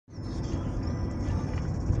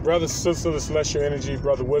Brother, sister, the celestial energy,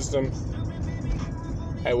 brother wisdom.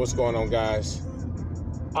 Hey, what's going on, guys?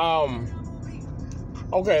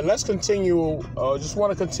 Okay, let's continue. Just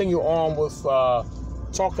want to continue on with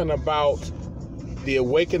talking about the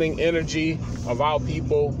awakening energy of our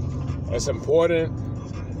people. It's important.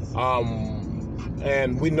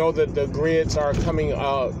 And we know that the grids are coming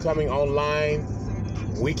online.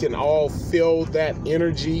 We can all feel that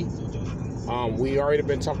energy. We already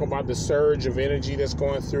been talking about the surge of energy that's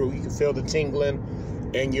going through. You can feel the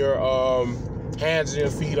tingling in your hands and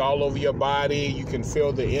your feet, all over your body. You can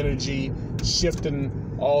feel the energy shifting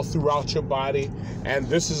all throughout your body. And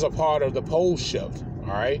this is a part of the pole shift, all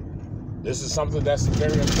right? This is something that's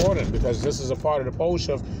very important because this is a part of the pole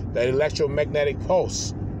shift, that electromagnetic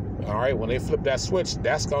pulse, all right? When they flip that switch,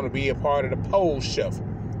 that's going to be a part of the pole shift.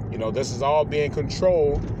 You know, this is all being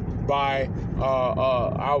controlled by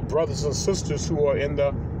our brothers and sisters who are in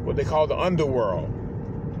the what they call the underworld.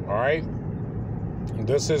 All right, and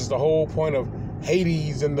this is the whole point of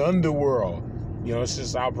Hades in the underworld. You know, it's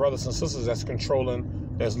just our brothers and sisters that's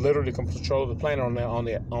literally controlling the planet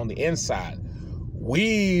on the inside.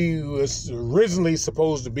 We was originally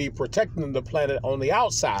supposed to be protecting the planet on the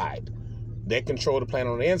outside. They control the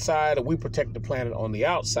planet on the inside, and we protect the planet on the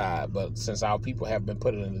outside. But since our people have been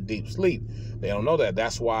put in a deep sleep, they don't know that.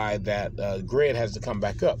 That's why that grid has to come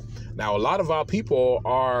back up. Now, a lot of our people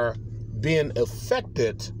are being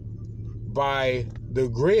affected by the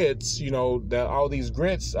grids. You know, all these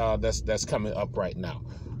grids that's coming up right now.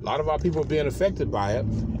 A lot of our people are being affected by it,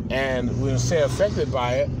 and when I say affected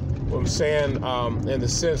by it, I'm saying in the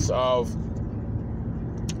sense of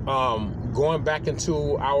going back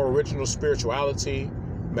into our original spirituality,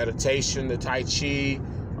 meditation, the Tai Chi,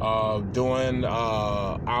 doing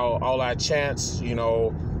all our chants, you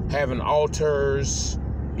know, having altars,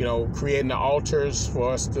 you know, creating the altars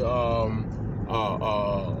for us to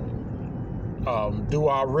do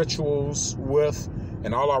our rituals with.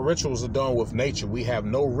 And all our rituals are done with nature. We have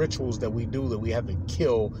no rituals that we do that we have to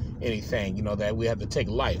kill anything, you know, that we have to take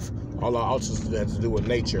life. All our altars have to do with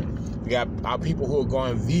nature. We got our people who are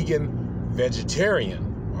going vegetarian,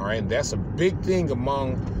 all right? And that's a big thing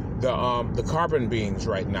among the carbon beings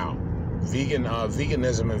right now.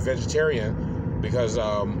 Veganism and vegetarian, because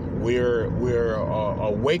we're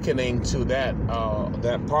awakening to that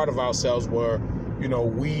part of ourselves where, you know,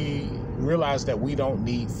 we realize that we don't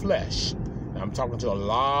need flesh. I'm talking to a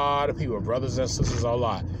lot of people, brothers and sisters, a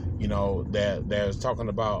lot, you know, that they're talking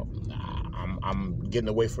about, I'm getting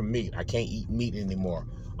away from meat. I can't eat meat anymore.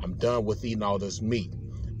 I'm done with eating all this meat.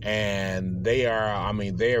 And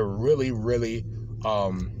they're really, really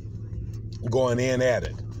going in at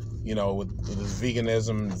it, you know, with this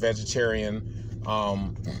veganism, vegetarian.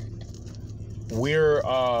 We're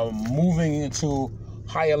moving into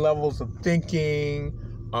higher levels of thinking,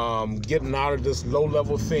 getting out of this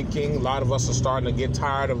low-level thinking. A lot of us are starting to get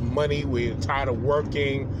tired of money. We're tired of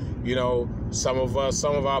working. You know, some of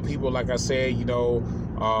our people, like I said, you know,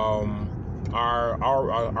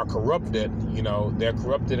 are corrupted. You know, they're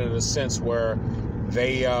corrupted in a sense where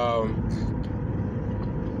they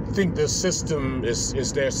think the system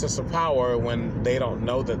is their sense of power when they don't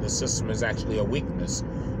know that the system is actually a weakness.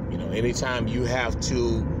 You know, anytime you have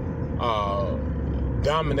to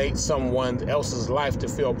dominate someone else's life to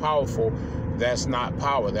feel powerful, that's not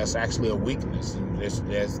power. That's actually a weakness. And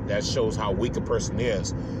that shows how weak a person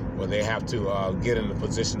is when they have to get in a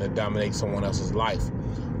position to dominate someone else's life.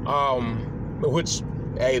 Which,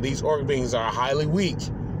 hey, these organ beings are highly weak,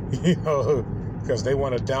 you know, because they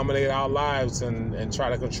want to dominate our lives and try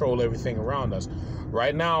to control everything around us.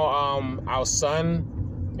 Right now, our sun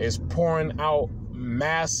is pouring out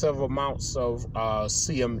massive amounts of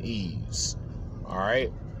CMEs. All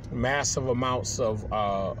right, massive amounts of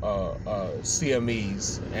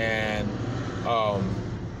CMEs, and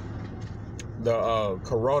the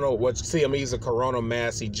coronal, which CMEs are coronal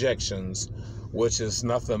mass ejections, which is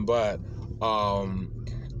nothing but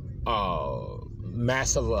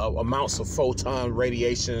massive amounts of photon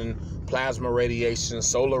radiation, plasma radiation,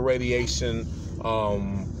 solar radiation,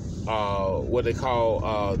 what they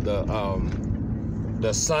call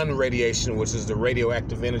the sun radiation, which is the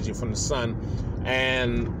radioactive energy from the sun.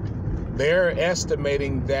 And they're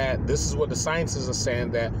estimating that this is what the scientists are saying,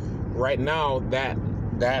 that right now that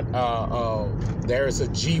there is a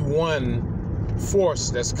G1 force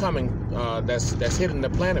that's coming, that's hitting the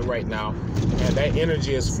planet right now, and that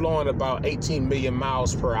energy is flowing about 18 million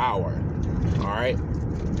miles per hour. All right,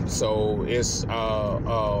 so it's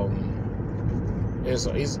either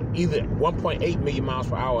 1.8 million miles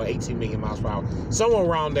per hour or 18 million miles per hour, somewhere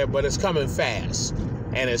around there, but it's coming fast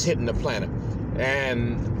and it's hitting the planet.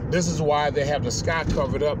 And this is why they have the sky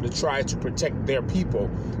covered up to try to protect their people,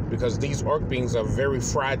 because these orc beings are very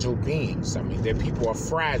fragile beings. I mean, their people are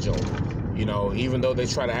fragile. You know, even though they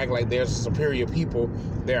try to act like they're superior people,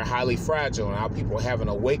 they're highly fragile, and our people haven't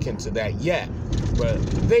awakened to that yet. But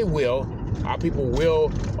they will. Our people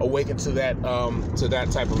will awaken to that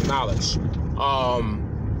type of knowledge.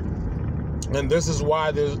 And this is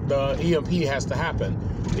why the EMP has to happen.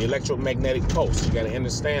 The electromagnetic pulse. You got to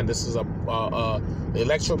understand, this is the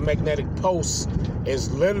electromagnetic pulse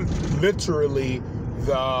is literally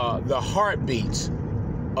the heartbeat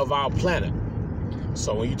of our planet.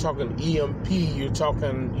 So when you're talking EMP, you're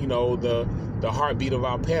talking, you know, the heartbeat of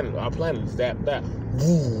our planet. Our planet is that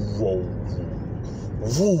woo, woo,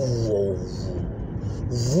 woo,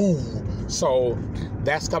 woo. So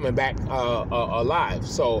that's coming back alive.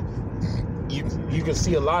 So you can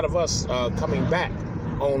see a lot of us coming back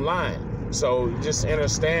online. So just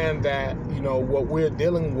understand that, you know, what we're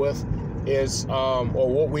dealing with is, or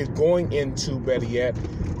what we're going into, better yet,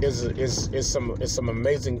 is some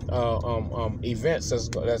amazing events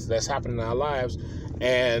that's happening in our lives,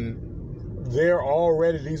 and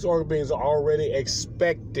these orc beings are already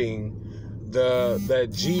expecting the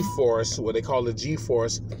G-force, what they call the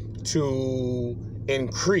G-force, to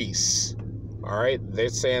increase. All right, they're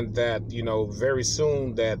saying that, you know, very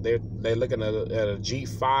soon that they're looking at a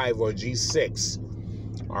G5 or G6.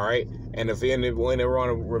 All right, and when they want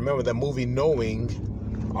to remember the movie Knowing,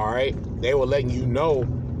 all right, they were letting you know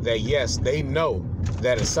that yes, they know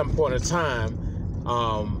that at some point in time,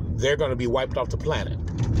 they're going to be wiped off the planet.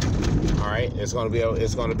 All right, they're going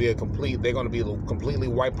to be completely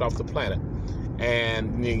wiped off the planet,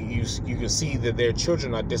 and you can see that their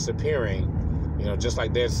children are disappearing. You know, just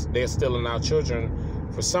like they're stealing our children.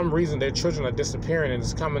 For some reason, their children are disappearing, and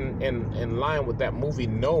it's coming in line with that movie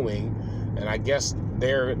Knowing. And I guess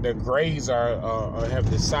their greys have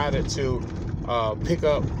decided to pick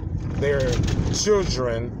up their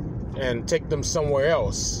children and take them somewhere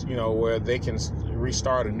else, you know, where they can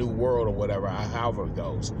restart a new world or whatever, however it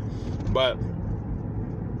goes. But,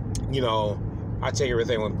 you know, I take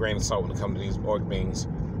everything with a grain of salt when it comes to these orc beings.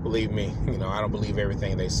 Believe me, you know, I don't believe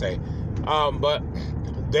everything they say. But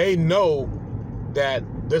they know that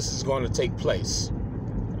this is going to take place,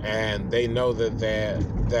 and they know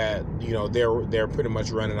that you know, they're pretty much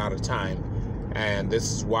running out of time, and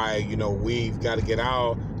this is why, you know, we've got to get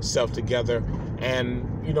ourselves together and,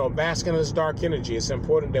 you know, bask in this dark energy. It's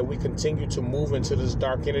important that we continue to move into this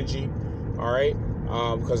dark energy, all right?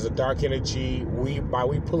 Because the dark energy, by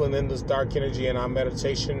pulling in this dark energy in our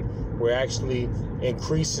meditation, we're actually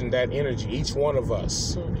increasing that energy. Each one of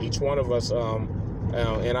us, in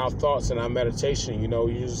our thoughts and our meditation, you know,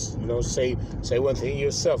 you just, you know, say within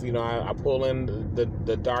yourself, you know, I pull in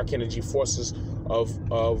the dark energy forces of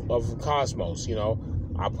cosmos. You know,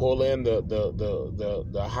 I pull in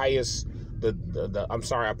the highest,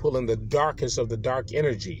 I pull in the darkest of the dark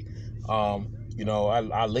energy. You know,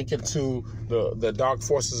 I link into the dark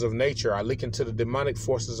forces of nature. I link into the demonic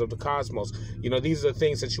forces of the cosmos. You know, these are the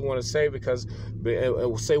things that you want to say, because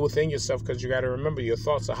say within yourself, because you got to remember your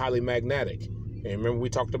thoughts are highly magnetic. And remember we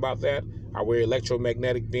talked about that? How we're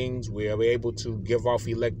electromagnetic beings. We are able to give off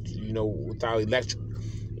with our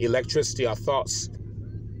electricity. Our thoughts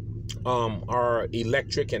are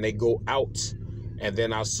electric, and they go out. And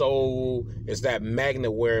then our soul is that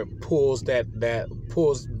magnet where it pulls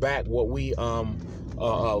pulls back what we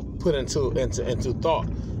put into thought.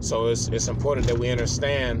 So it's important that we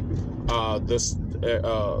understand this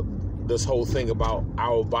whole thing about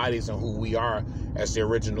our bodies and who we are as the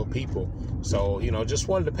original people. So, you know, just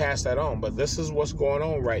wanted to pass that on. But this is what's going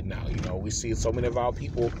on right now. You know, we see so many of our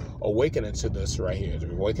people awakening to this right here.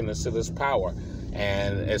 They're awakening to this power.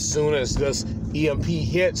 And as soon as this EMP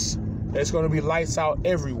hits, it's going to be lights out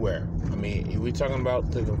everywhere. I mean, we're talking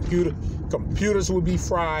about the computers will be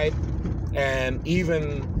fried, and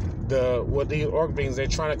even what the orc beings, they're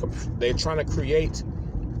trying to create,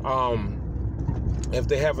 if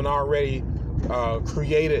they haven't already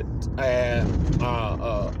created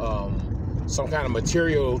some kind of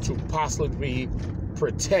material to possibly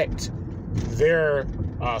protect their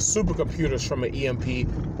supercomputers from an EMP.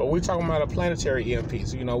 But we're talking about a planetary EMP.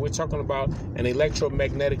 So, you know, we're talking about an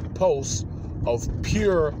electromagnetic pulse of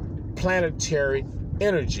pure planetary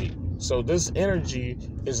energy. So this energy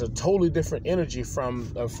is a totally different energy from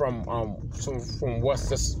what's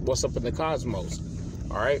up in the cosmos.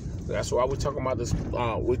 All right, that's why we're talking about this.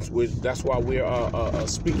 That's why we're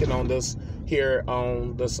speaking on this here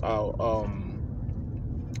on this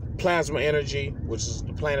plasma energy, which is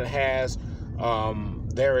the planet has.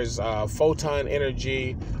 There is photon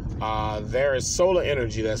energy. There is solar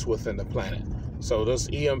energy that's within the planet. So this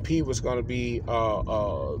EMP was going to be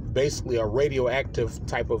basically a radioactive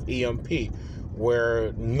type of EMP,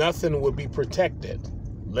 where nothing would be protected.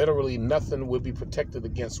 Literally nothing would be protected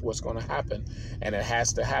against what's going to happen, and it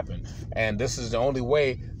has to happen. And this is the only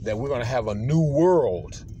way that we're going to have a new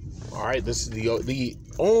world. All right, this is the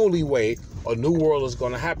only way a new world is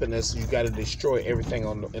going to happen. Is you got to destroy everything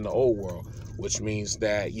in the old world, which means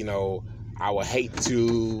that, you know, I would hate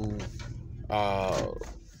to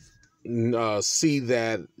see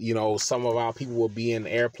that, you know, some of our people will be in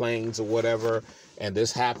airplanes or whatever, and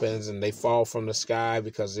this happens and they fall from the sky,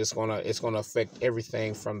 because it's gonna affect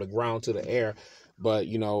everything from the ground to the air. But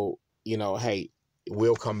you know, hey,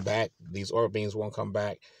 we'll come back. These orbit beings won't come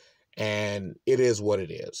back, and it is what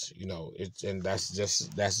it is. You know, and that's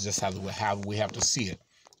just how we have to see it.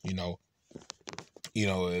 You know,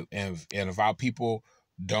 and if our people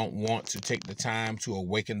don't want to take the time to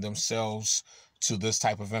awaken themselves to this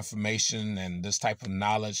type of information and this type of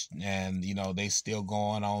knowledge, and you know, they still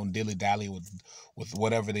going on dilly-dally with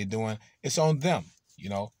whatever they're doing, it's on them. You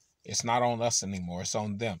know, it's not on us anymore. It's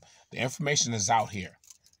on them. The information is out here.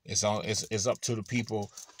 It's up to the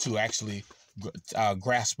people to actually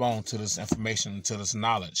grasp on to this information, to this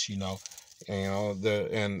knowledge. You know, and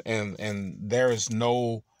there is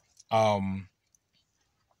no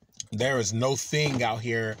thing out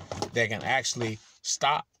here that can actually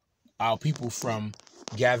stop our people from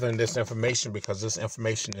gathering this information, because this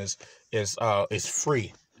information is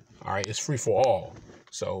free. All right, it's free for all.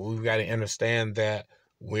 So we've got to understand that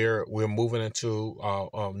we're moving into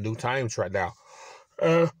new times right now.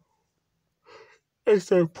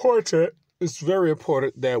 It's important. It's very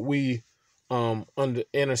important that we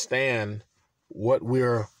understand what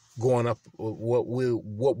we're going up, what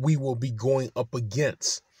we will be going up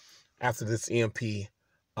against after this EMP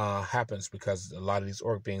happens, because a lot of these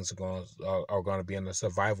orc beings are going to be in a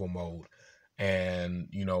survival mode, and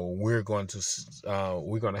you know, we're going to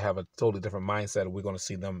have a totally different mindset. We're going to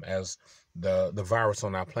see them as the virus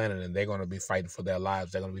on our planet, and they're going to be fighting for their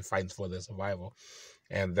lives. They're going to be fighting for their survival,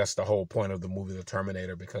 and that's the whole point of the movie The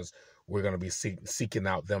Terminator, because we're going to be seeking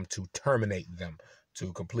out them to terminate them,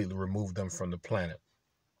 to completely remove them from the planet.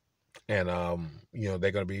 And you know, they're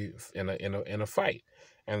going to be in a fight,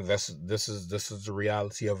 and this is the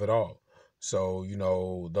reality of it all. So you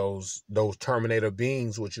know, those Terminator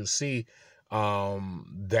beings, which you see,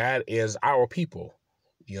 that is our people.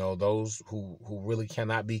 You know, those who really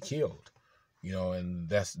cannot be killed. You know, and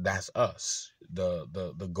that's us,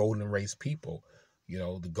 the golden race people. You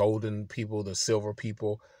know, the golden people, the silver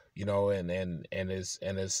people. You know, and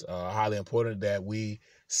it's highly important that we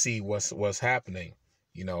see what's happening.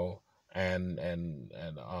 You know, and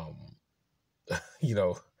you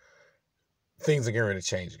know, things are going to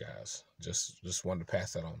change, guys. Just wanted to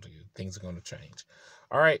pass that on to you. Things are going to change.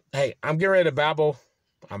 All right, hey, I'm getting ready to babble.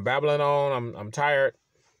 I'm babbling on. I'm tired.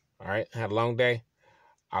 All right, had a long day.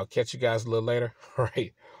 I'll catch you guys a little later. All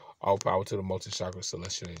right, all power to the multi-chakra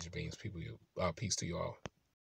celestial energy beings. People, peace to you all.